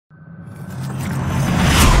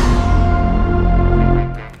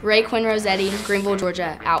Ray Quinn Rossetti, Greenville,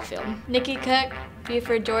 Georgia, outfield. Nikki Cook,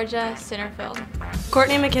 Buford, Georgia, center field.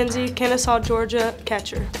 Courtney McKenzie, Kennesaw, Georgia,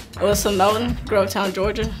 catcher. Alyssa Melton, Grovetown,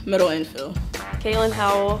 Georgia, middle infield. Kaylin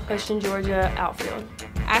Howell, Houston, Georgia, outfield.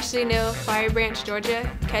 Ashley New, Fire Branch,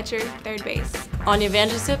 Georgia, catcher, third base. Anya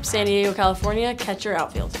Vandersip, San Diego, California, catcher,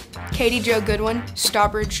 outfield. Katie Jo Goodwin,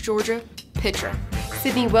 Strawbridge, Georgia, pitcher.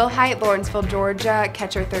 Sydney Wilhite, Lawrenceville, Georgia,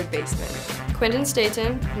 catcher, third baseman. Quinton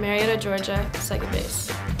Staten, Marietta, Georgia, second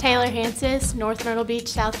base. Taylor Hansis, North Myrtle Beach,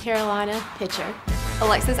 South Carolina, pitcher.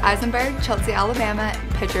 Alexis Eisenberg, Chelsea, Alabama,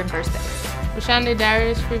 pitcher and first base. Rashonda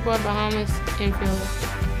Darius, Freeport, Bahamas,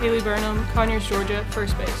 infielder. Haley Burnham, Conyers, Georgia,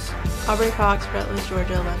 first base. Aubrey Cox, Rutledge,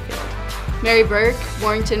 Georgia, left field. Mary Burke,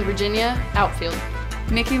 Warrington, Virginia, outfield.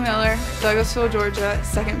 Nikki Miller, Douglasville, Georgia,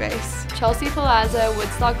 second base. Chelsea Palazzo,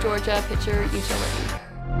 Woodstock, Georgia, pitcher, utility.